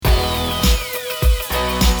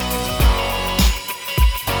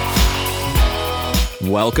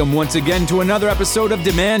Welcome once again to another episode of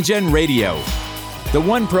Demand Gen Radio, the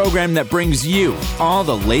one program that brings you all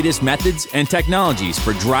the latest methods and technologies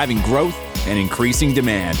for driving growth and increasing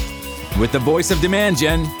demand. With the voice of Demand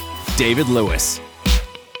Gen, David Lewis.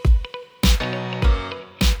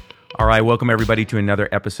 All right, welcome everybody to another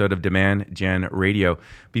episode of Demand Gen Radio.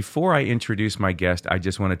 Before I introduce my guest, I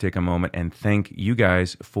just want to take a moment and thank you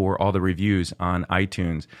guys for all the reviews on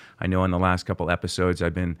iTunes. I know in the last couple episodes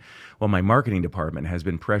my marketing department has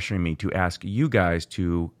been pressuring me to ask you guys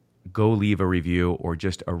to go leave a review or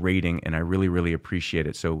just a rating, and I really, really appreciate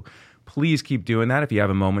it. So please keep doing that. If you have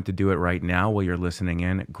a moment to do it right now while you're listening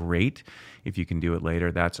in, great. If you can do it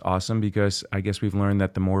later, that's awesome, because I guess we've learned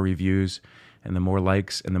that the more reviews and the more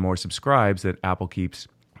likes and the more subscribes that Apple keeps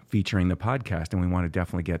featuring the podcast, and we want to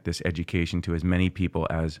definitely get this education to as many people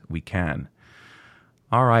as we can.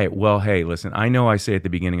 All right, well, hey, listen, I know I say at the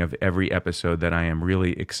beginning of every episode that I am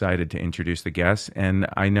really excited to introduce the guests, and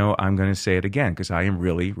I know I'm going to say it again because I am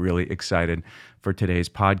really, really excited for today's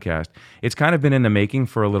podcast. It's kind of been in the making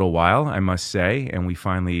for a little while, I must say, and we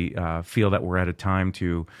finally feel that we're at a time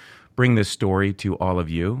to bring this story to all of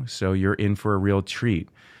you, so you're in for a real treat.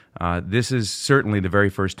 This is certainly the very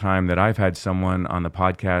first time that I've had someone on the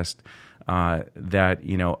podcast that,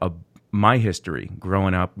 my history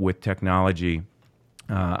growing up with technology,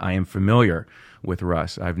 I am familiar with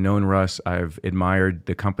Russ. I've known Russ. I've admired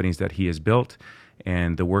the companies that he has built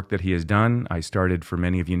and the work that he has done. I started, for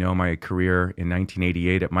many of you know, my career in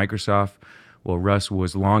 1988 at Microsoft. Well, Russ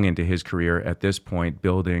was long into his career at this point,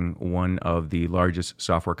 building one of the largest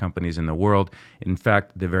software companies in the world. In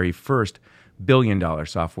fact, the very first billion-dollar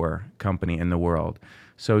software company in the world.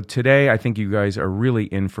 So today, I think you guys are really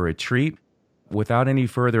in for a treat. Without any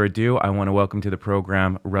further ado, I want to welcome to the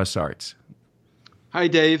program Russ Artz. Hi,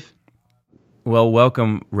 Dave. Well,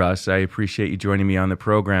 welcome, Russ. I appreciate you joining me on the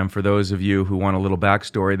program. For those of you who want a little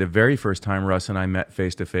backstory, the very first time Russ and I met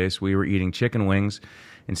face-to-face, we were eating chicken wings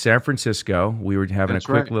in San Francisco. We were having a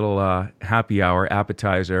quick little happy hour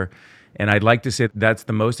appetizer. And I'd like to say that's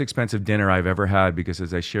the most expensive dinner I've ever had, because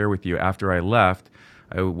as I share with you, after I left,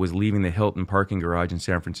 I was leaving the Hilton parking garage in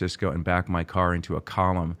San Francisco and backed my car into a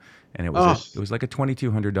column. And it was like a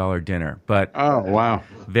 $2,200 dinner. But oh, wow.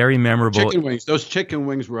 Very memorable. Chicken wings. Those chicken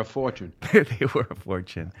wings were a fortune. They were a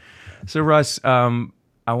fortune. So, Russ, I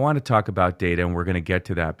want to talk about data, and we're going to get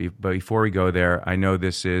to that. But before we go there, I know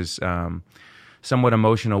this is somewhat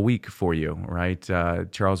emotional week for you, right?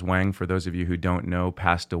 Charles Wang, for those of you who don't know,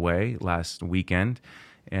 passed away last weekend,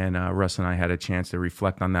 and Russ and I had a chance to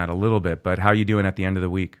reflect on that a little bit. But how are you doing at the end of the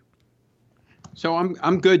week? So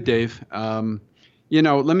I'm good, Dave. Let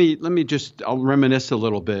me just, I'll reminisce a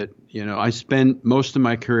little bit. I spent most of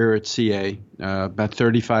my career at CA, about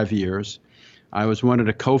 35 years. I was one of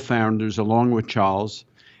the co-founders along with Charles.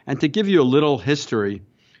 And to give you a little history,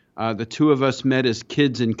 the two of us met as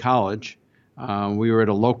kids in college. We were at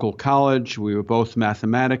a local college. We were both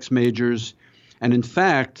mathematics majors. And in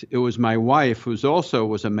fact, it was my wife, who also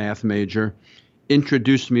was a math major,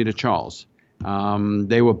 introduced me to Charles.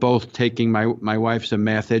 They were both taking, my wife's a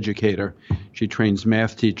math educator. She trains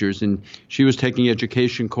math teachers, and she was taking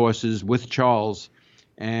education courses with Charles.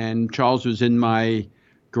 And Charles was in my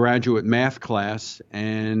graduate math class,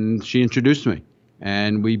 and she introduced me.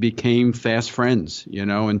 And we became fast friends,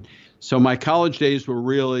 And so my college days were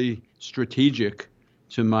really strategic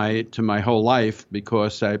to my whole life,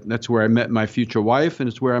 because that's where I met my future wife, and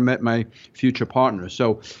it's where I met my future partner.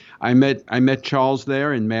 So I met Charles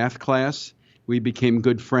there in math class. We became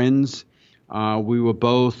good friends. We were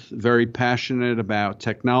both very passionate about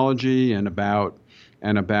technology and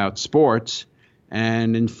about sports.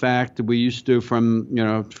 And in fact, we used to, from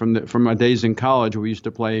our days in college, we used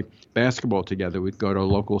to play basketball together. We'd go to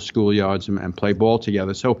local schoolyards and play ball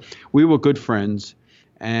together. So we were good friends.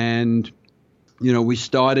 And, we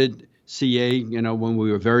started CA, when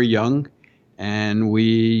we were very young, and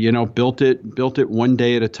we, built it one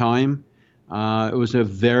day at a time. It was a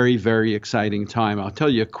very, very exciting time. I'll tell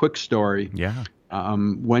you a quick story. Yeah.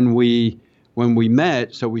 When we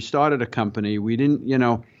met, so we started a company. We didn't,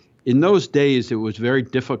 in those days, it was very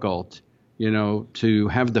difficult, to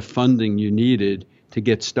have the funding you needed to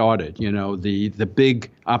get started. The big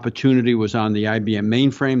opportunity was on the IBM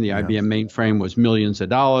mainframe. The IBM mainframe was millions of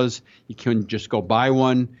dollars. You couldn't just go buy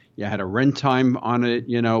one. You had a rent time on it.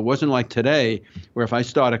 It wasn't like today, where if I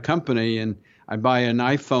start a company and I buy an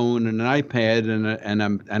iPhone and an iPad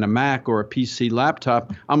and a Mac or a PC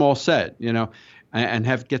laptop, I'm all set,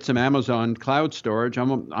 and get some Amazon cloud storage.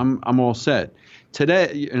 I'm all set.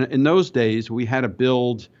 Today, in those days, we had to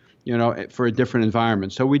build, for a different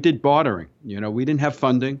environment. So we did bartering. We didn't have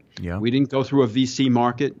funding. Yeah. We didn't go through a VC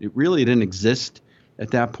market. It really didn't exist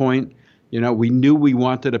at that point. We knew we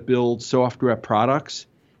wanted to build software products,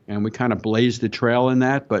 and we kind of blazed the trail in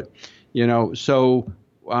that. But, so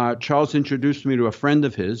Charles introduced me to a friend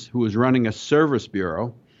of his who was running a service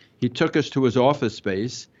bureau. He took us to his office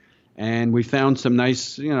space, and we found some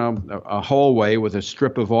nice, a hallway with a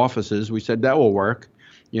strip of offices. We said, that will work,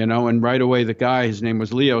 and right away the guy, his name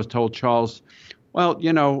was Leo, told Charles, well,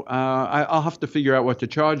 I'll have to figure out what to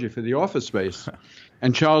charge you for the office space.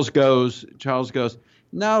 And Charles goes,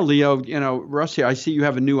 no, Leo, Russ here, I see you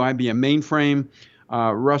have a new IBM mainframe.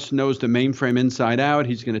 Russ knows the mainframe inside out.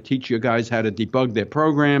 He's going to teach you guys how to debug their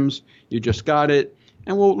programs. You just got it.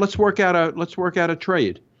 And let's work out a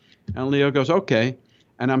trade. And Leo goes, okay.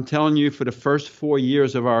 And I'm telling you, for the first 4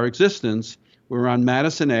 years of our existence, we were on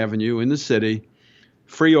Madison Avenue in the city,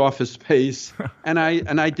 free office space. and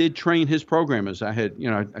I did train his programmers. I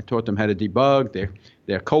taught them how to debug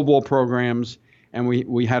their COBOL programs. And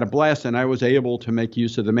we had a blast, and I was able to make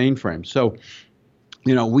use of the mainframe. So,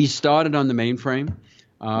 we started on the mainframe.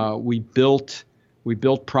 We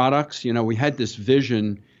built products. We had this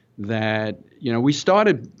vision that, we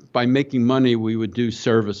started by making money, we would do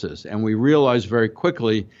services. And we realized very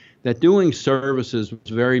quickly that doing services was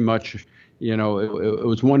very much, it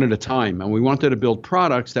was one at a time. And we wanted to build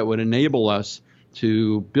products that would enable us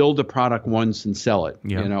to build a product once and sell it,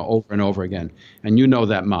 over and over again. And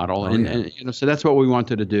that model. And so that's what we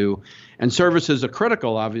wanted to do. And services are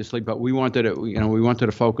critical, obviously, but we wanted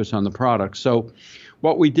to focus on the product. So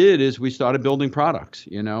what we did is we started building products,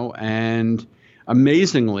 and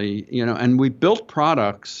amazingly, and we built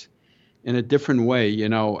products in a different way.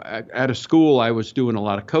 At a school, I was doing a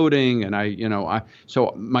lot of coding, and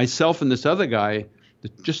so myself and this other guy,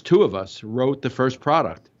 just two of us, wrote the first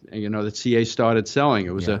product, that CA started selling.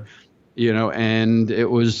 It was and it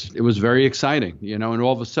was very exciting, and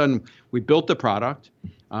all of a sudden we built the product.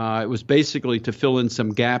 It was basically to fill in some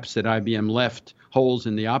gaps that IBM left, holes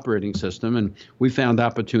in the operating system, and we found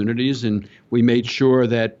opportunities, and we made sure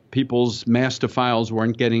that people's master files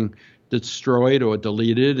weren't getting destroyed or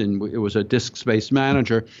deleted, and it was a disk space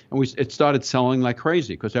manager, and it started selling like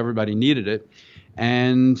crazy because everybody needed it.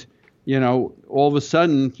 And all of a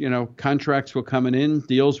sudden, contracts were coming in,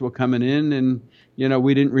 deals were coming in, and,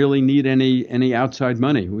 we didn't really need any outside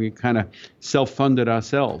money. We kind of self-funded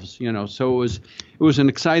ourselves, so it was an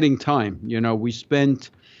exciting time. We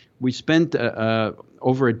spent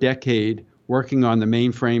over a decade working on the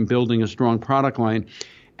mainframe, building a strong product line,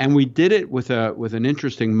 and we did it with an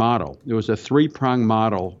interesting model. There was a three-pronged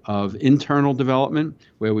model of internal development,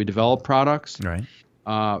 where we develop products. Right.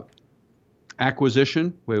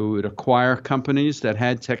 Acquisition, where we would acquire companies that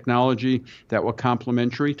had technology that were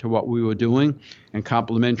complementary to what we were doing and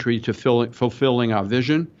complementary to fulfilling our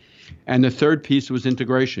vision. And the third piece was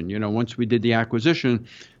integration. Once we did the acquisition,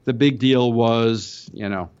 the big deal was,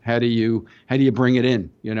 how do you bring it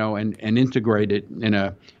in, and integrate it in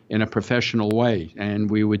a professional way. And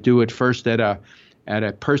we would do it first at a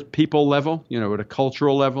people level, at a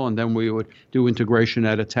cultural level, and then we would do integration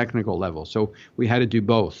at a technical level. So we had to do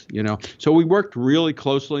both, So we worked really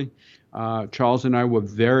closely. Charles and I were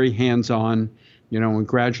very hands-on, and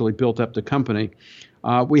gradually built up the company.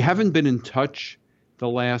 We haven't been in touch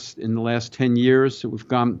in the last 10 years. So we've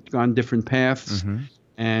gone different paths. Mm-hmm.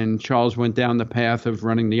 And Charles went down the path of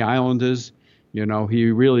running the Islanders.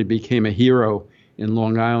 He really became a hero in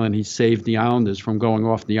Long Island. He saved the Islanders from going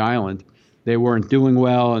off the island. They weren't doing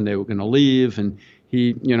well, and they were going to leave, and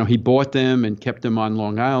he bought them and kept them on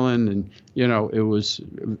Long Island, and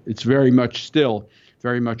it's very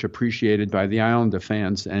much appreciated by the Islander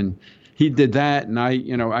fans, and he did that, and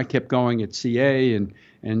I kept going at CA, and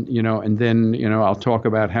then I'll talk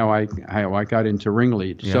about how I got into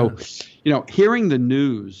Ringlead. Yeah. So, hearing the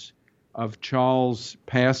news of Charles'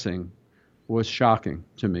 passing was shocking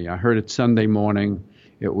to me. I heard it Sunday morning.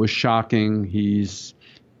 It was shocking. He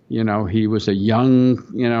was a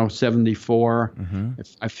young, 74. Mm-hmm.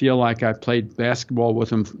 I feel like I played basketball with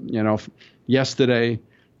him, yesterday.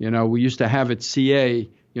 We used to have at CA,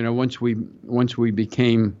 once we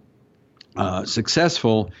became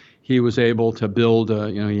successful, he was able to build,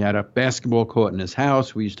 he had a basketball court in his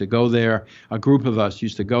house. We used to go there. A group of us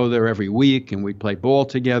used to go there every week, and we'd play ball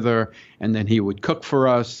together, and then he would cook for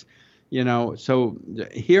us, So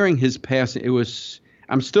hearing his passing,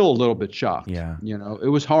 I'm still a little bit shocked. Yeah. It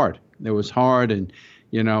was hard. And,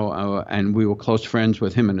 and we were close friends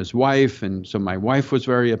with him and his wife. And so my wife was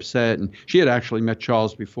very upset, and she had actually met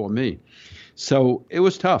Charles before me. So it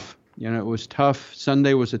was tough. It was tough.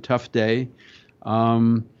 Sunday was a tough day.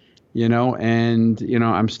 And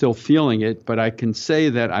I'm still feeling it, but I can say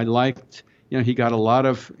that I liked, he got a lot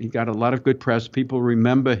of good press. People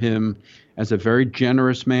remember him as a very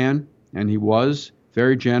generous man, and he was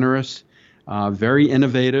very generous, very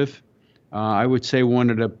innovative. I would say one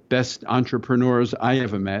of the best entrepreneurs I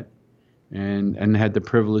ever met, and had the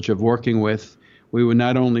privilege of working with. We were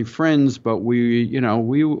not only friends, but we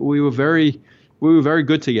were very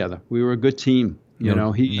good together. We were a good team.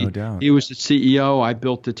 No doubt. He was the CEO. I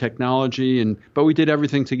built the technology, but we did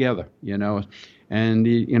everything together. And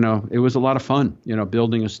it was a lot of fun.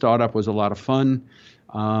 Building a startup was a lot of fun,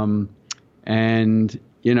 and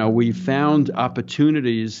we found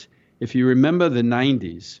opportunities. If you remember the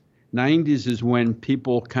 '90s is when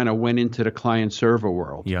people kind of went into the client server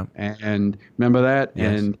world. Yeah. And remember that?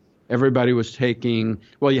 Yes. And everybody was you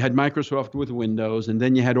had Microsoft with Windows, and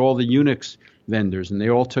then you had all the Unix vendors, and they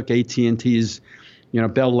all took AT&T's,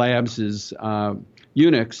 Bell Labs'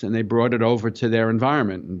 Unix, and they brought it over to their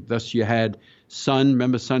environment. And thus you had Sun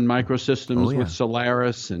Microsystems with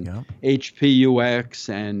Solaris, and HP UX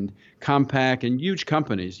and Compaq, and huge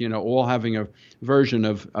companies, all having a version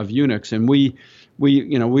of Unix. And we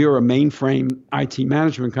were a mainframe IT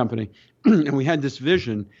management company, and we had this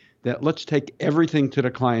vision that let's take everything to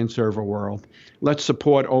the client server world. Let's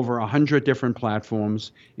support over 100 different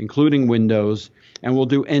platforms, including Windows, and we'll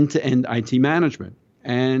do end-to-end IT management.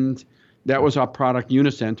 And that was our product,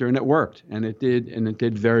 Unicenter, and it worked, and it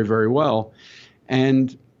did very, very well.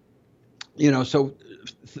 And so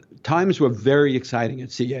times were very exciting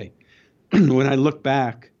at CA. When I look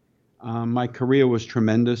back, my career was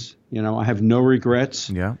tremendous. I have no regrets.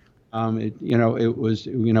 Yeah. It was,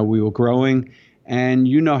 we were growing. And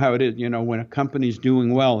you know how it is, when a company's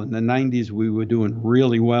doing well. In the '90s, we were doing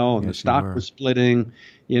really well, and the stock was splitting.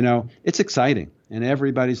 It's exciting, and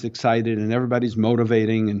everybody's excited, and everybody's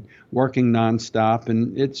motivating and working nonstop,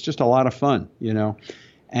 and it's just a lot of fun,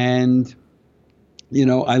 And,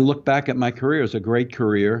 I look back at my career as a great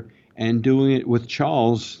career, and doing it with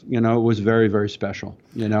Charles, was very, very special,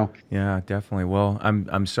 Yeah, definitely. Well,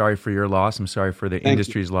 I'm sorry for your loss. I'm sorry for the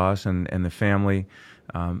industry's loss and the family.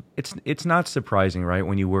 It's not surprising, right,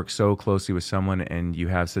 when you work so closely with someone and you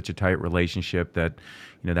have such a tight relationship that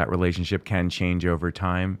that relationship can change over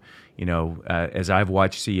time. As I've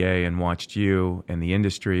watched CA and watched you and the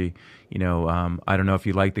industry, I don't know if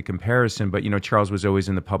you like the comparison, but Charles was always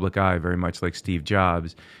in the public eye, very much like Steve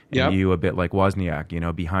Jobs, and you a bit like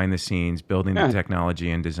Wozniak, behind the scenes, building the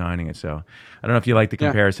technology and designing it. So I don't know if you like the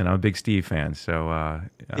comparison. I'm a big Steve fan, so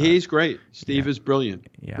he's great. Steve is brilliant.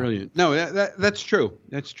 Yeah. Brilliant. No, that's true.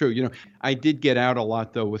 That's true. I did get out a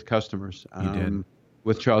lot though with customers. You did.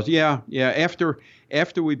 With Charles. Yeah.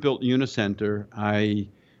 After we built Unicenter,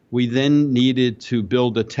 we then needed to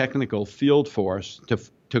build a technical field force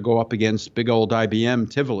to go up against big old IBM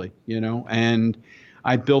Tivoli, and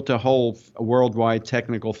I built a whole worldwide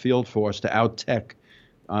technical field force to out-tech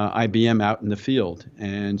IBM out in the field.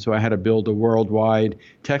 And so I had to build a worldwide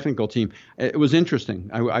technical team. It was interesting.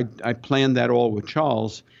 I planned that all with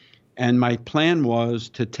Charles, and my plan was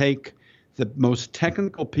to take the most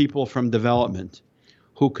technical people from development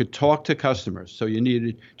who could talk to customers. So you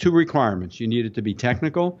needed two requirements. You needed to be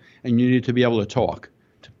technical, and you needed to be able to talk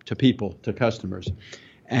to people, to customers.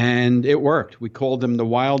 And it worked. We called them the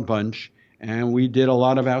Wild Bunch, and we did a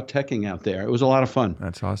lot of out-teching out there. It was a lot of fun.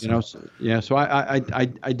 That's awesome. So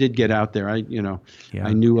I did get out there. I knew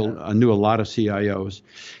a lot of CIOs.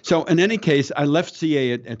 So in any case, I left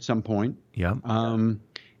CA at some point. Yeah.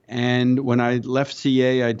 And when I left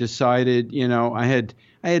CA, I decided, I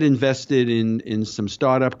had invested in some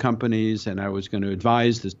startup companies, and I was going to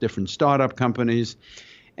advise the different startup companies.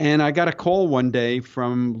 And I got a call one day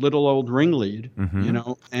from little old Ringlead,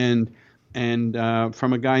 and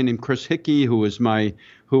from a guy named Chris Hickey, who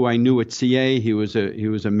I knew at CA. He was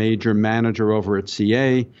a major manager over at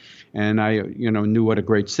CA, and I knew what a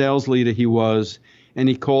great sales leader he was. And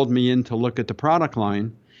he called me in to look at the product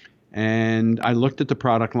line. And I looked at the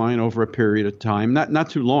product line over a period of time, not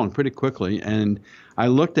too long, pretty quickly. And I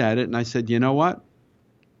looked at it and I said, you know what?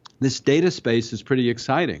 This data space is pretty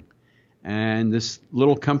exciting. And this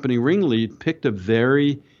little company, Ringlead, picked a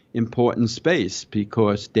very important space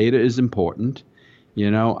because data is important.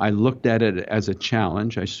 I looked at it as a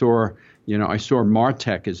challenge. I saw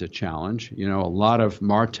MarTech as a challenge, a lot of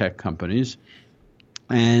MarTech companies.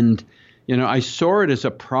 And, I saw it as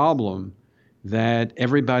a problem that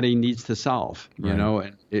everybody needs to solve,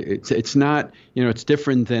 and it's not, it's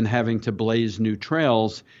different than having to blaze new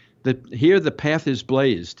trails. Here the path is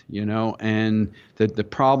blazed, and the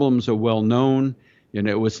problems are well known.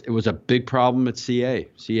 It was a big problem at CA.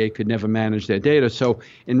 CA could never manage their data. So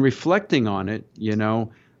in reflecting on it,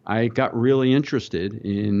 I got really interested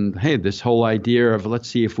in, hey, this whole idea of let's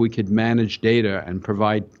see if we could manage data and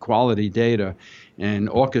provide quality data and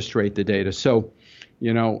orchestrate the data. So,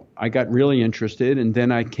 I got really interested, and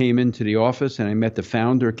then I came into the office and I met the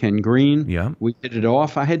founder, Ken Green. Yeah. We hit it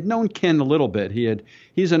off. I had known Ken a little bit.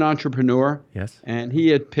 He's an entrepreneur. Yes. And he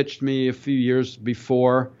had pitched me a few years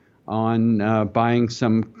before on buying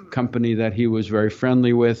some company that he was very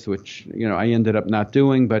friendly with, which I ended up not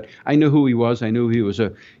doing. But I knew who he was. I knew he was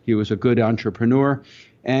a good entrepreneur,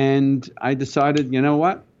 and I decided, you know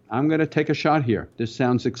what, I'm going to take a shot here. This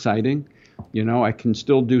sounds exciting. I can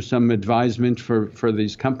still do some advisement for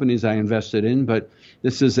these companies I invested in, but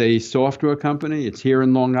this is a software company. It's here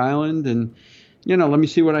in Long Island, and let me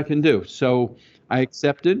see what I can do. So I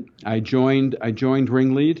accepted. I joined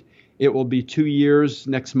Ringlead. It will be 2 years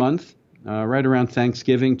next month, right around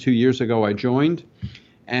Thanksgiving. 2 years ago, I joined,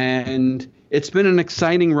 and it's been an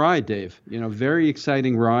exciting ride, Dave. Very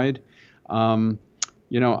exciting ride.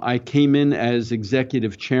 I came in as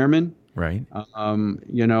executive chairman. Right.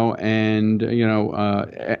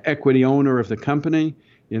 Equity owner of the company.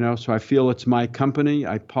 So I feel it's my company.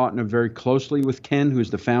 I partner very closely with Ken, who's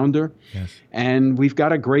the founder. Yes. And we've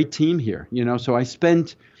got a great team here. So I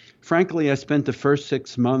spent the first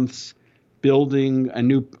 6 months building a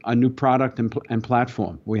new product and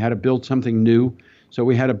platform. We had to build something new. So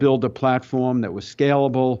we had to build a platform that was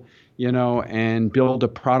scalable, and build a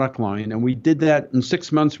product line. And we did that in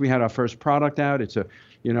 6 months. We had our first product out.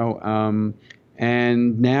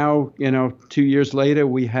 And now, 2 years later,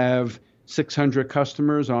 we have 600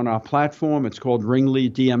 customers on our platform. It's called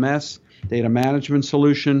Ringlead DMS, Data Management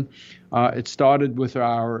Solution. It started with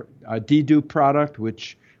our Dedupe product,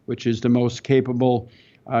 which is the most capable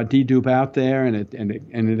dedupe out there, and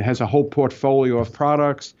it has a whole portfolio of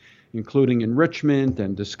products, including enrichment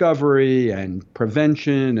and discovery and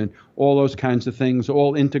prevention and all those kinds of things,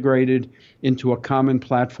 all integrated into a common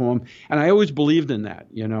platform. And I always believed in that.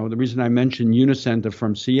 The reason I mentioned Unicenter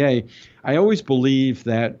from CA, I always believe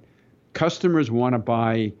that customers want to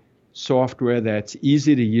buy software that's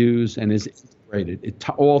easy to use and is integrated. It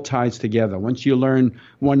all ties together. Once you learn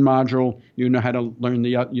one module, you know how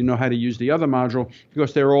to use the other module,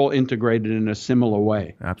 because they're all integrated in a similar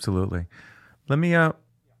way. Absolutely.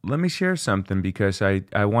 Let me share something, because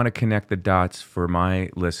I want to connect the dots for my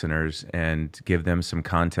listeners and give them some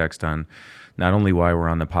context on not only why we're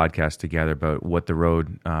on the podcast together, but what the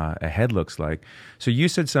road ahead looks like. So you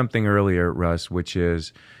said something earlier, Russ, which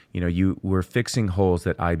is, you were fixing holes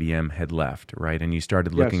that IBM had left, right? And you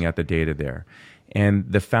started looking at the data there. And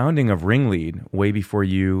the founding of Ringlead, way before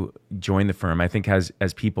you joined the firm, I think as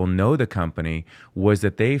people know the company, was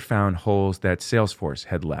that they found holes that Salesforce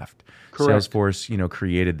had left. Correct. Salesforce,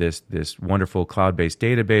 created this wonderful cloud-based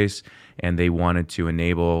database, and they wanted to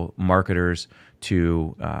enable marketers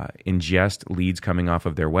to ingest leads coming off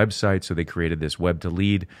of their website. So they created this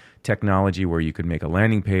web-to-lead technology where you could make a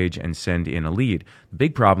landing page and send in a lead. The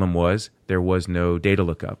big problem was there was no data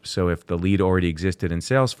lookup. So if the lead already existed in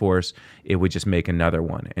Salesforce, it would just make another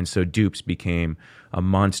one. And so dupes became a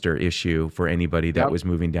monster issue for anybody that was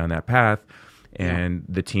moving down that path. And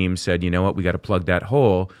the team said, you know what, we got to plug that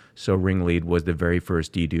hole. So Ringlead was the very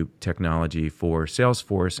first dedupe technology for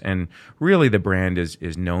Salesforce. And really the brand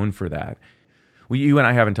is known for that. You and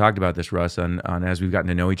I haven't talked about this, Russ, on as we've gotten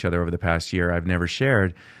to know each other over the past year. I've never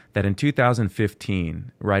shared that in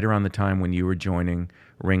 2015, right around the time when you were joining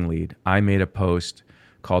Ringlead, I made a post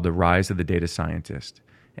called The Rise of the Data Scientist.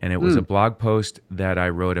 And it was a blog post that I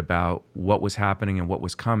wrote about what was happening and what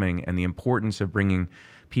was coming, and the importance of bringing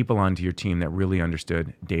people onto your team that really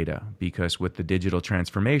understood data. Because with the digital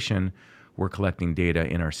transformation, we're collecting data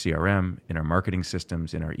in our CRM, in our marketing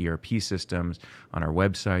systems, in our ERP systems, on our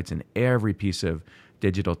websites, and every piece of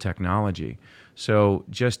digital technology. So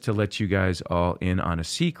just to let you guys all in on a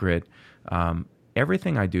secret,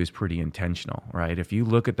 everything I do is pretty intentional, right? If you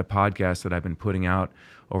look at the podcast that I've been putting out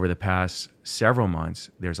over the past several months,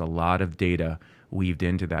 there's a lot of data weaved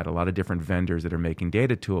into that, a lot of different vendors that are making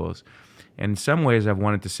data tools. And in some ways, I've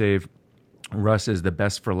wanted to save Russ is the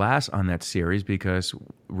best for last on that series, because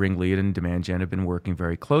Ringlead and Demand Gen have been working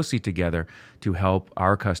very closely together to help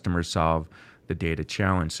our customers solve the data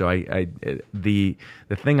challenge. So the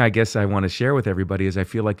thing I guess I want to share with everybody is I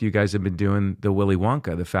feel like you guys have been doing the Willy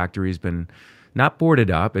Wonka. The factory's been not boarded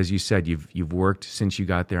up, as you said. You've worked since you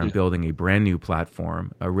got there on building a brand new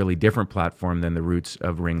platform, a really different platform than the roots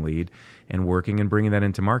of Ringlead, and working and bringing that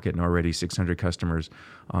into market, and already 600 customers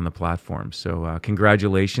on the platform. So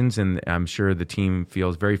congratulations, and I'm sure the team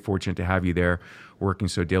feels very fortunate to have you there working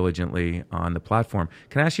so diligently on the platform.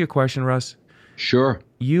 Can I ask you a question, Russ? Sure.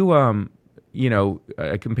 You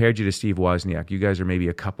I compared you to Steve Wozniak. You guys are maybe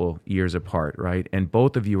a couple years apart, right? And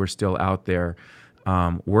both of you are still out there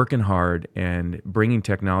working hard and bringing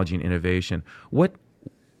technology and innovation. What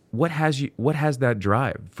has that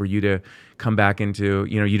drive for you to come back into?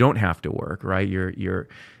 You don't have to work, right?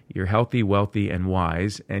 You're healthy, wealthy, and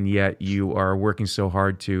wise, and yet you are working so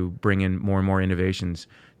hard to bring in more and more innovations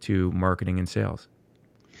to marketing and sales.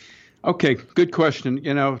 Okay, good question.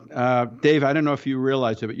 Dave, I don't know if you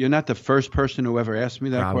realize it, but you're not the first person who ever asked me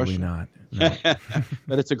that question. Probably not. No.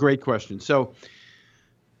 But it's a great question. So,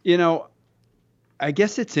 I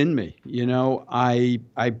guess it's in me.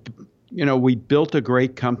 We built a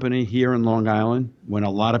great company here in Long Island when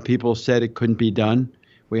a lot of people said it couldn't be done.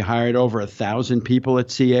 We hired over 1,000 people at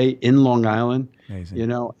CA in Long Island.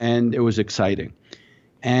 Amazing. And it was exciting.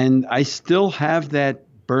 And I still have that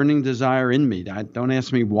burning desire in me. Don't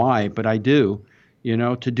ask me why, but I do,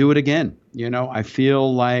 to do it again. I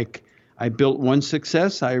feel like I built one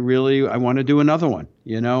success. I want to do another one.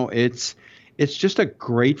 It's just a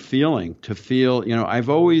great feeling to feel, I've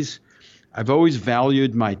always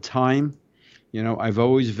valued my time. I've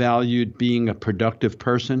always valued being a productive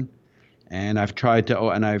person. And I've tried to,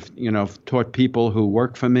 and I've, taught people who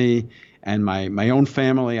work for me and my own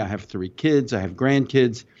family. I have 3 kids. I have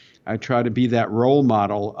grandkids. I try to be that role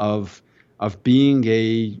model of being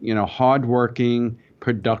a, hardworking,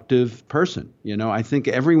 productive person. I think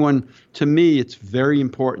to me, it's very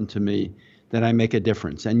important to me that I make a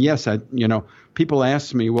difference. And yes, people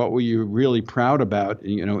ask me, what were you really proud about,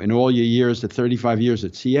 in all your years, the 35 years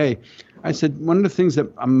at CA? I said, one of the things that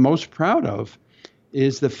I'm most proud of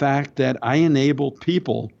is the fact that I enabled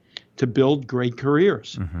people to build great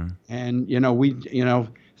careers. Mm-hmm. And, we,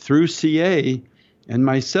 through CA and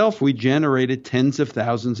myself, we generated tens of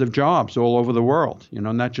thousands of jobs all over the world,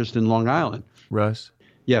 not just in Long Island. Russ?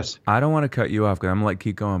 Yes. I don't want to cut you off because I'm going to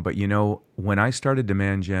keep going. But, when I started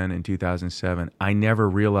Demand Gen in 2007, I never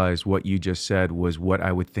realized what you just said was what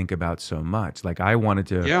I would think about so much. Like I wanted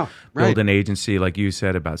to build an agency, like you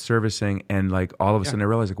said, about servicing. And like all of a sudden I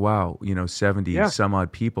realized, like, wow, 70 some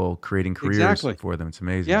odd people creating careers for them. It's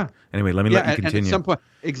amazing. Yeah. Anyway, let me let you continue. And at some point,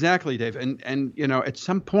 exactly, Dave. And at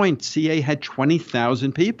some point, CA had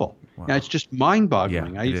 20,000 people. Wow. It's just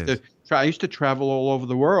mind-boggling. Yeah, I used to travel all over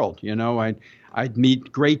the world. I'd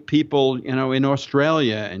meet great people, in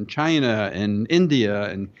Australia and China and India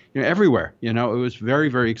and everywhere. It was very,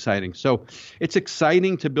 very exciting. So it's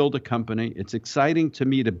exciting to build a company. It's exciting to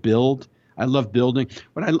me to build. I love building.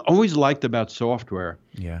 What I always liked about software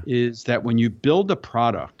is that when you build a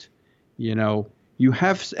product, you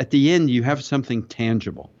have at the end you have something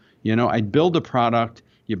tangible. I'd build a product,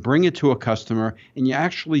 you bring it to a customer, and you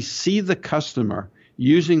actually see the customer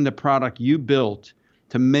using the product you built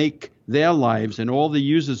to make their lives and all the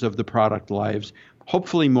users of the product lives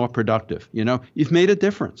hopefully more productive. You've made a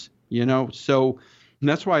difference. So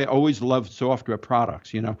that's why I always loved software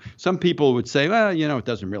products. Some people would say, well, it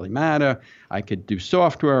doesn't really matter. I could do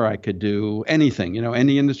software. I could do anything,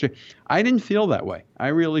 any industry. I didn't feel that way. I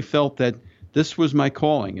really felt that this was my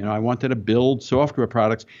calling. I wanted to build software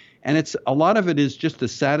products. And a lot of it is just the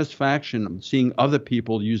satisfaction of seeing other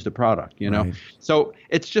people use the product, Right. So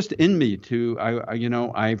it's just in me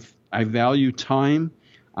I value time.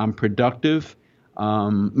 I'm productive.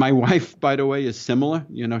 My wife, by the way, is similar.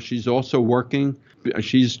 She's also working.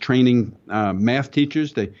 She's training math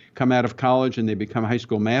teachers. They come out of college and they become high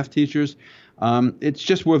school math teachers. It's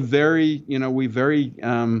just we're very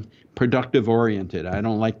productive oriented. I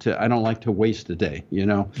don't like to waste a day.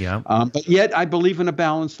 Yeah. But yet I believe in a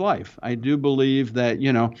balanced life. I do believe that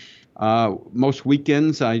most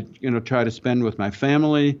weekends I try to spend with my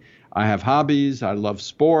family. I have hobbies. I love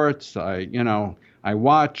sports. I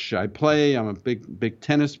watch, I play. I'm a big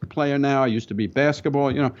tennis player now. I used to be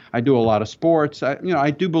basketball. I do a lot of sports.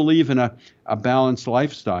 I do believe in a balanced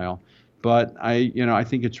lifestyle, but I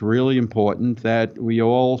think it's really important that we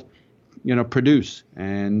all, produce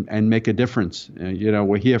and make a difference.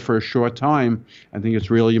 We're here for a short time. I think it's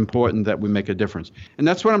really important that we make a difference. And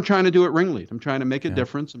that's what I'm trying to do at Ringlead. I'm trying to make a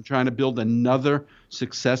difference. I'm trying to build another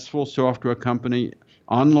successful software company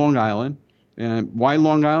on Long Island. And why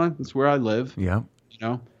Long Island? It's where I live. Yeah.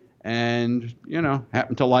 And,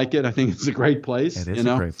 happen to like it. I think it's a great place. It is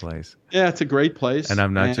a great place. Yeah, it's a great place. And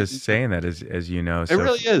I'm not just saying that, as you know. It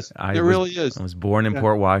really is. It really is. I was born in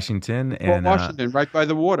Port Washington. Washington, right by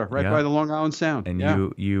the water, right by the Long Island Sound.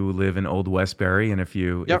 And you live in Old Westbury. And if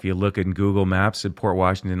you look in Google Maps at Port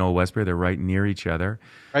Washington and Old Westbury, they're right near each other.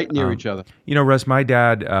 Right near each other. Russ, my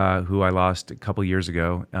dad, who I lost a couple years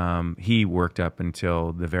ago, he worked up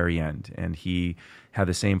until the very end. And he had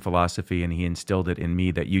the same philosophy, and he instilled it in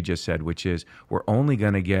me that you just said, which is we're only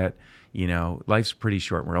going to get life's pretty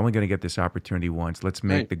short. We're only going to get this opportunity once. Let's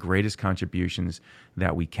make the greatest contributions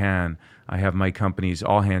that we can. I have my company's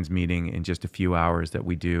all hands meeting in just a few hours that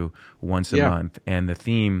we do once a month. And the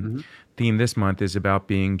theme this month is about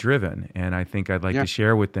being driven. And I think I'd like to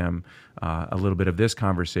share with them a little bit of this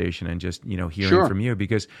conversation and just, hearing from you,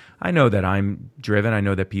 because I know that I'm driven. I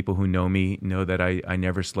know that people who know me know that I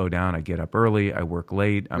never slow down. I get up early. I work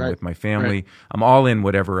late. I'm with my family. I'm all in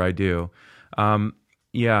whatever I do.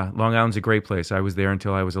 Yeah, Long Island's a great place. I was there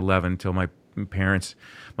until I was 11, until my parents,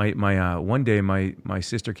 one day my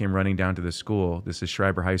sister came running down to the school. This is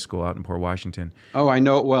Schreiber High School out in Port Washington. Oh, I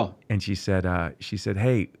know it well. And she said,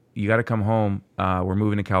 "Hey, you got to come home. We're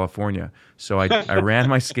moving to California." So I ran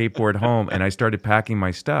my skateboard home and I started packing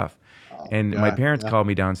my stuff. And my parents called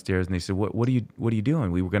me downstairs and they said, "What are you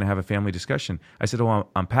doing? We were going to have a family discussion." I said, "Oh,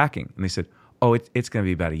 I'm packing." And they said, "Oh, it's going to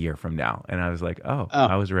be about a year from now." And I was like, oh.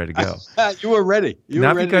 I was ready to go. You were ready.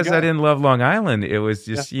 Not because I didn't love Long Island. It was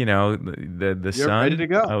just, the You're sun. Ready to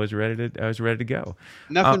go. I was ready to go.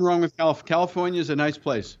 Nothing wrong with California. California is a nice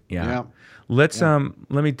place. Yeah. Let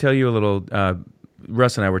me tell you a little.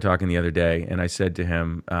 Russ and I were talking the other day, and I said to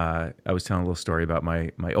him, I was telling a little story about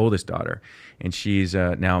my oldest daughter, and she's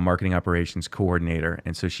now a marketing operations coordinator,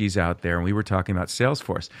 and so she's out there, and we were talking about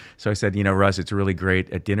Salesforce. So I said, Russ, it's really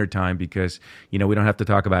great at dinner time because, we don't have to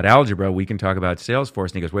talk about algebra. We can talk about Salesforce.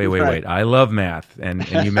 And he goes, wait, I love math. And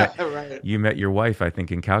you met you met your wife, I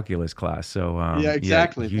think, in calculus class. So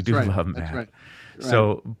exactly. You do love math. That's right.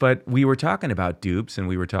 So, but we were talking about dupes and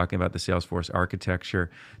we were talking about the Salesforce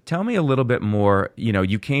architecture. Tell me a little bit more.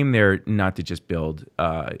 You came there not to just build,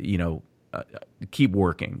 keep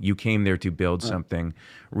working. You came there to build something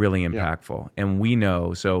really impactful. And we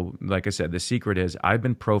know, so like I said, the secret is I've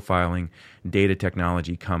been profiling data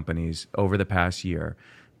technology companies over the past year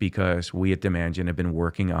because we at Demand Gen have been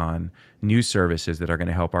working on new services that are going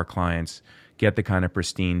to help our clients get the kind of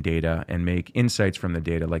pristine data and make insights from the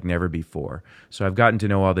data like never before. So I've gotten to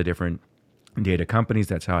know all the different data companies.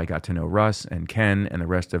 That's how I got to know Russ and Ken and the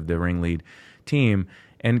rest of the Ringlead team.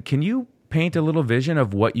 And can you paint a little vision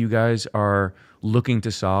of what you guys are looking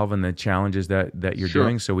to solve and the challenges that you're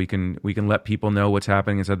doing so we can let people know what's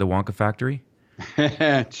happening inside the Wonka factory?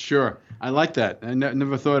 Sure. I like that. I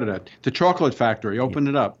never thought of that. The chocolate factory, open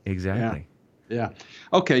it up. Exactly. Yeah.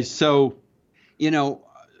 Okay. So,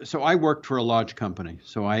 so I worked for a large company.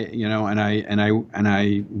 So I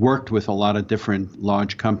worked with a lot of different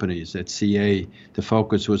large companies. At CA, the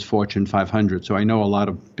focus was Fortune 500. So I know a lot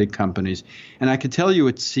of big companies. And I can tell you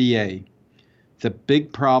at CA, the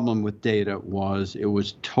big problem with data was it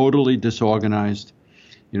was totally disorganized.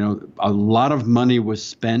 A lot of money was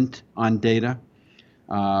spent on data.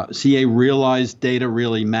 CA realized data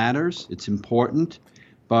really matters. It's important,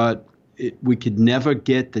 but we could never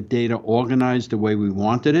get the data organized the way we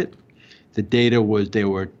wanted it. There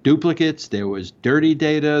were duplicates, there was dirty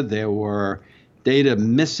data, there were data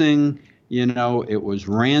missing, it was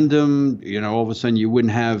random, all of a sudden you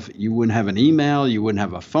wouldn't have an email, you wouldn't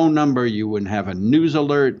have a phone number, you wouldn't have a news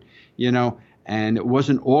alert, and it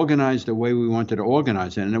wasn't organized the way we wanted to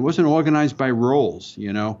organize it. And it wasn't organized by roles,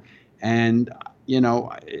 and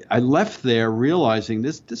I left there realizing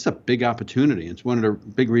this is a big opportunity. It's one of the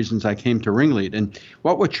big reasons I came to Ringlead. And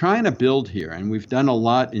what we're trying to build here, and we've done a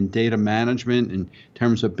lot in data management in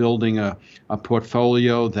terms of building a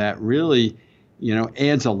portfolio that really,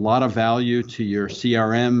 adds a lot of value to your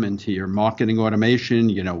CRM and to your marketing automation.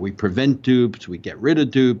 We prevent dupes, we get rid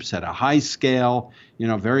of dupes at a high scale,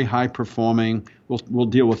 very high performing. We'll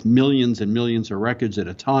deal with millions and millions of records at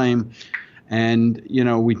a time. And,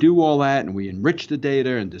 we do all that and we enrich the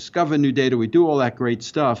data and discover new data. We do all that great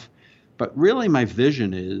stuff. But really my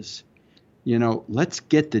vision is, let's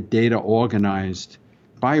get the data organized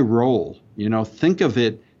by role. Think of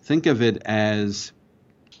it as,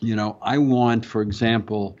 I want, for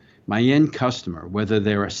example, my end customer, whether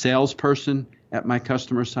they're a salesperson at my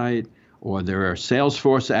customer site or they're a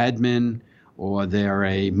Salesforce admin or they're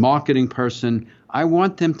a marketing person, I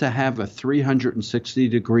want them to have a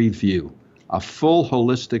 360-degree view. A full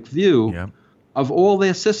holistic view of all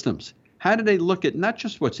their systems. How do they look at not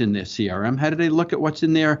just what's in their CRM? How do they look at what's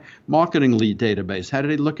in their marketing lead database? How do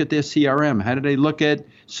they look at their CRM? How do they look at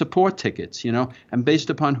support tickets? And based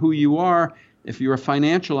upon who you are, if you're a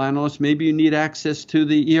financial analyst, maybe you need access to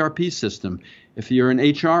the ERP system. If you're an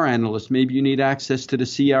HR analyst, maybe you need access to the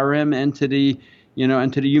CRM and to the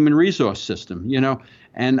and to the human resource system.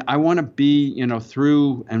 And I want to be,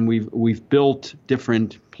 through, and we've built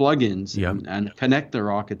different plugins and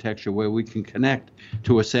connector architecture where we can connect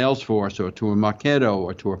to a Salesforce or to a Marketo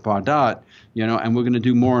or to a Pardot, and we're going to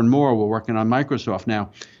do more and more. We're working on Microsoft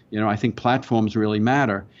now. I think platforms really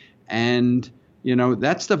matter. And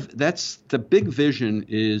that's the big vision,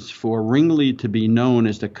 is for Ringlead to be known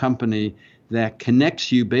as the company that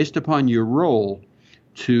connects you based upon your role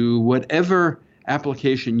to whatever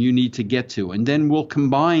application you need to get to. And then we'll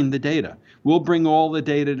combine the data. We'll bring all the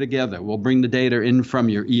data together. We'll bring the data in from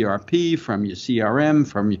your ERP, from your CRM,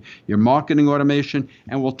 from your marketing automation,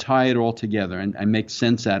 and we'll tie it all together and make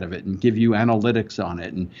sense out of it and give you analytics on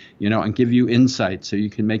it and give you insights so you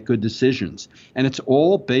can make good decisions. And it's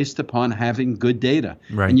all based upon having good data.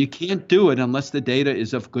 Right. And you can't do it unless the data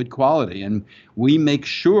is of good quality. And we make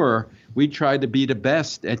sure we try to be the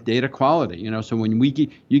best at data quality. So when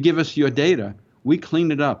you give us your data, we clean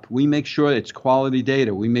it up. We make sure it's quality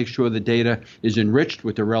data. We make sure the data is enriched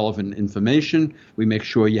with the relevant information. We make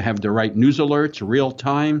sure you have the right news alerts, real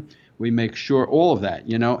time. We make sure all of that,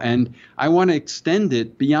 and I want to extend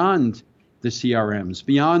it beyond the CRMs,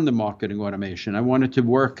 beyond the marketing automation. I want it to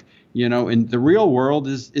work, in the real world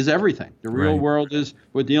is everything. The real world is,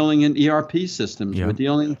 we're dealing in ERP systems. Yeah. We're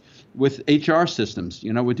dealing with HR systems,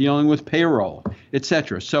 we're dealing with payroll, et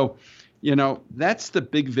cetera. So, that's the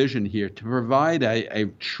big vision here, to provide a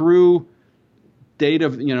true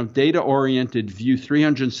data-oriented view,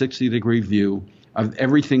 360-degree view of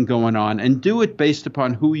everything going on, and do it based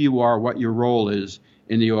upon who you are, what your role is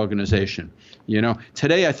in the organization.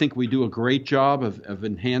 Today I think we do a great job of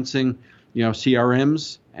enhancing,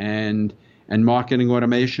 CRMs and marketing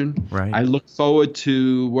automation. Right. I look forward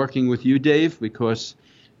to working with you, Dave, because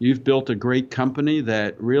you've built a great company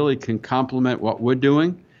that really can complement what we're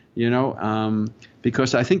doing.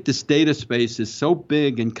 Because I think this data space is so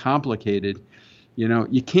big and complicated,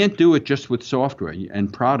 you can't do it just with software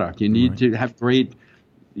and product. You need to have great,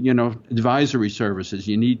 advisory services.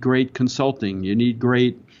 You need great consulting. You need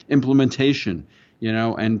great implementation,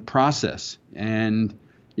 and process. And,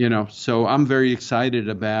 so I'm very excited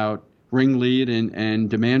about Ringlead and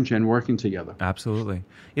Demand Gen working together. Absolutely.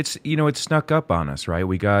 It's snuck up on us, right?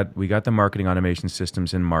 We got the marketing automation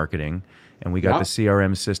systems in marketing, and we got the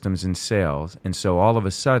CRM systems in sales. And so all of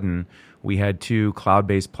a sudden we had two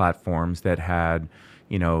cloud-based platforms that had,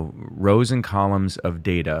 rows and columns of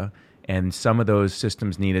data, and some of those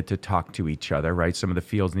systems needed to talk to each other, right? Some of the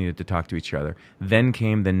fields needed to talk to each other. Then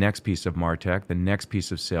came the next piece of MarTech, the next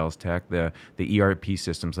piece of sales tech, the ERP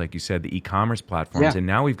systems, like you said, the e-commerce platforms. Yeah. And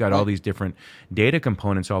now we've got all these different data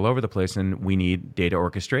components all over the place, and we need data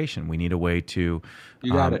orchestration. We need a way to,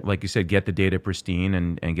 like you said, get the data pristine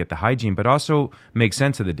and get the hygiene, but also make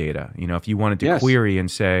sense of the data. If you wanted to query and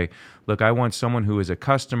say, look, I want someone who is a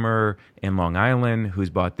customer in Long Island who's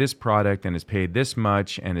bought this product and has paid this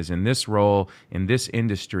much and is in this role in this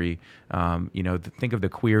industry. Think of the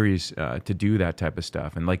queries to do that type of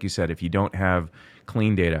stuff. And like you said, if you don't have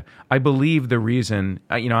clean data, I believe the reason,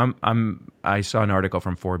 I saw an article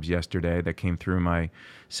from Forbes yesterday that came through my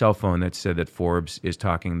cell phone that said that Forbes is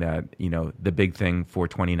talking that, the big thing for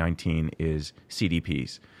 2019 is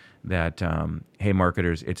CDPs. That, hey,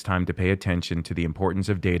 marketers, it's time to pay attention to the importance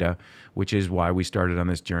of data, which is why we started on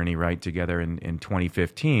this journey together in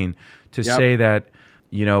 2015 to say that,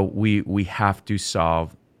 we have to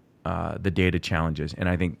solve the data challenges. And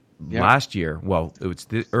I think last year,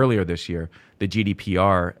 earlier this year, the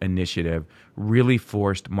GDPR initiative really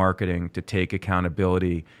forced marketing to take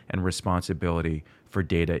accountability and responsibility for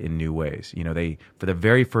data in new ways. They, for the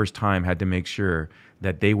very first time, had to make sure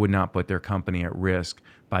that they would not put their company at risk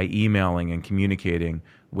by emailing and communicating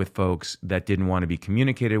with folks that didn't want to be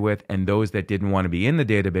communicated with, and those that didn't want to be in the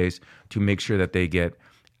database, to make sure that they get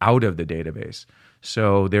out of the database.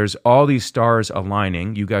 So there's all these stars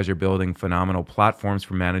aligning. You guys are building phenomenal platforms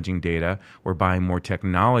for managing data. We're buying more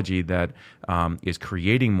technology that is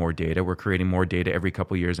creating more data. We're creating more data every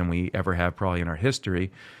couple of years than we ever have probably in our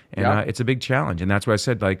history. And it's a big challenge. And that's why I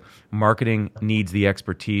said, marketing needs the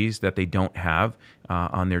expertise that they don't have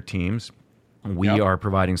on their teams. We are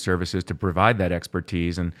providing services to provide that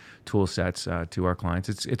expertise and tool sets to our clients.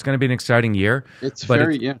 It's going to be an exciting year. It's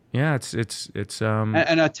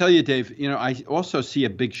And I tell you, Dave, I also see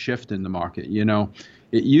a big shift in the market.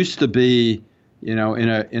 It used to be, in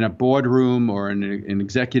a boardroom or in an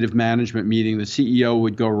executive management meeting, the CEO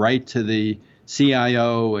would go right to the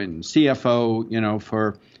CIO and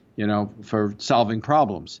CFO, for solving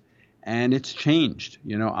problems, and it's changed.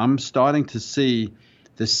 I'm starting to see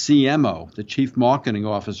the CMO, the Chief Marketing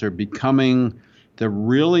Officer, becoming the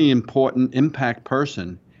really important impact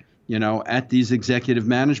person, at these executive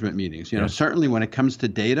management meetings. Certainly when it comes to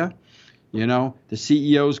data, the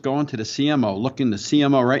CEO's going to the CMO, looking the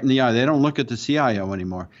CMO right in the eye. They don't look at the CIO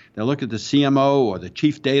anymore. They look at the CMO or the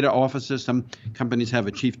Chief Data Officer. Some companies have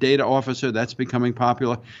a Chief Data Officer. That's becoming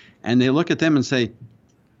popular. And they look at them and say,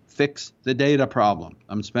 fix the data problem.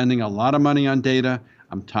 I'm spending a lot of money on data.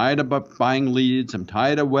 I'm tired of buying leads. I'm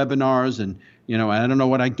tired of webinars, and I don't know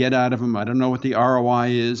what I get out of them. I don't know what the ROI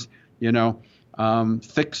is.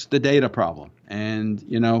 Fix the data problem. And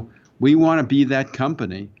we want to be that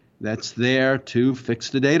company that's there to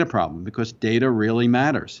fix the data problem, because data really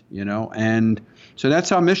matters. And so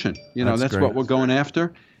that's our mission. That's what we're going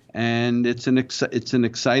after, and it's an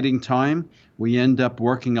exciting time. We end up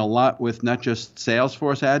working a lot with not just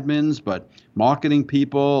Salesforce admins, but marketing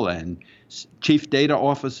people and chief data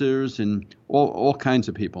officers and all kinds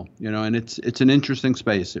of people, and it's an interesting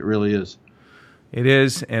space. It really is. It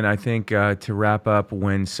is, and I think to wrap up,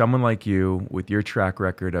 when someone like you, with your track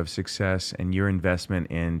record of success and your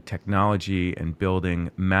investment in technology and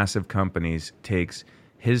building massive companies, takes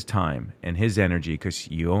his time and his energy,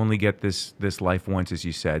 because you only get this life once, as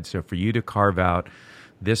you said. So for you to carve out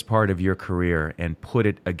this part of your career and put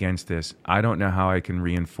it against this, I don't know how I can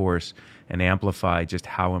reinforce and amplify just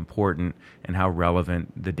how important and how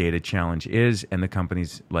relevant the data challenge is, and the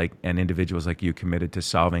companies and individuals like you committed to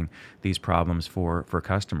solving these problems for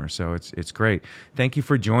customers. So it's great. Thank you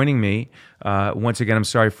for joining me. Once again, I'm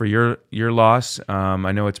sorry for your loss.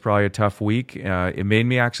 I know it's probably a tough week. It made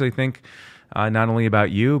me actually think not only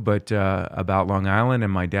about you, but about Long Island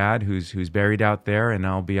and my dad, who's buried out there, and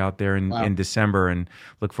I'll be out there in December, and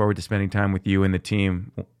look forward to spending time with you and the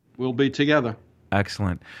team. We'll be together.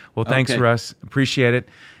 Excellent. Well, thanks, Russ. Appreciate it.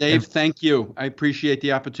 Dave, thank you. I appreciate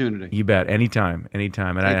the opportunity. You bet. Anytime. And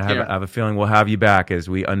I have a feeling we'll have you back as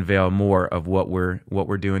we unveil more of what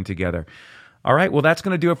we're doing together. All right. Well, that's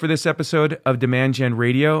going to do it for this episode of Demand Gen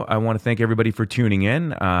Radio. I want to thank everybody for tuning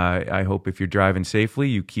in. I hope if you're driving safely,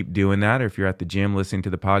 you keep doing that. Or if you're at the gym listening to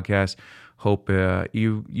the podcast, hope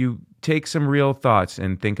you take some real thoughts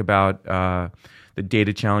and think about the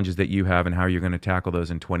data challenges that you have and how you're going to tackle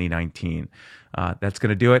those in 2019. That's going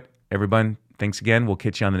to do it. Everyone, thanks again. We'll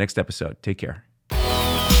catch you on the next episode. Take care.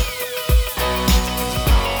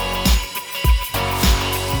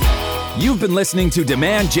 You've been listening to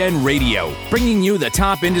Demand Gen Radio, bringing you the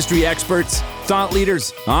top industry experts, thought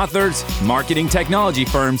leaders, authors, marketing technology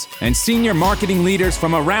firms, and senior marketing leaders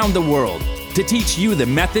from around the world to teach you the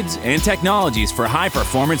methods and technologies for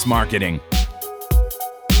high-performance marketing.